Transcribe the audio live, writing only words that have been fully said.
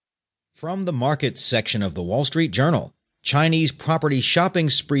From the markets section of the Wall Street Journal, Chinese property shopping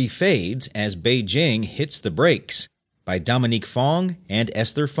spree fades as Beijing hits the brakes, by Dominique Fong and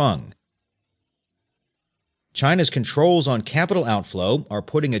Esther Fung. China's controls on capital outflow are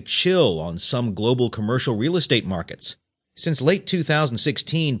putting a chill on some global commercial real estate markets. Since late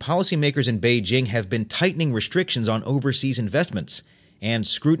 2016, policymakers in Beijing have been tightening restrictions on overseas investments and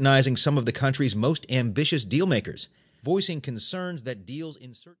scrutinizing some of the country's most ambitious dealmakers, voicing concerns that deals in certain